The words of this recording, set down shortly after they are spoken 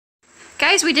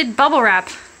Guys, we did bubble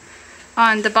wrap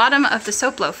on the bottom of the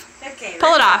soap loaf. Okay,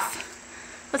 pull it off.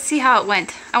 Let's see how it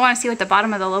went. I want to see what the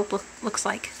bottom of the loaf looks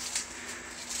like.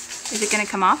 Is it going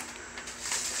to come off?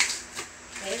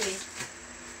 Maybe.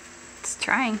 It's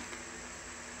trying.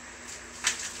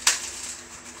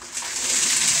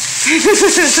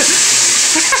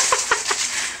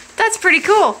 That's pretty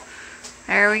cool.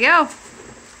 There we go.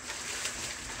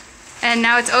 And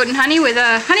now it's oat and honey with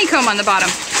a honeycomb on the bottom.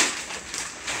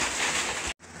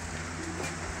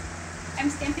 I'm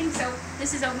stamping, so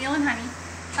this is oatmeal and honey.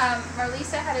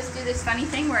 Marlisa had us do this funny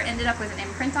thing where it ended up with an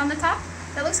imprint on the top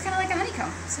that looks kind of like a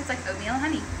honeycomb. So it's like oatmeal and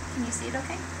honey. Can you see it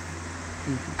okay?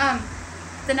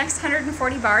 The next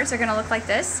 140 bars are going to look like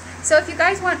this. So if you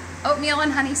guys want oatmeal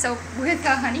and honey soap with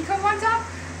a honeycomb on top,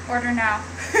 order now.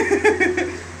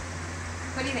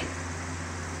 What do you think?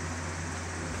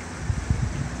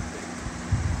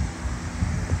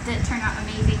 Did it turn out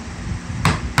amazing?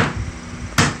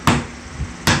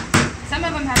 Some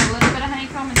of them had a little bit of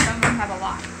honeycomb and some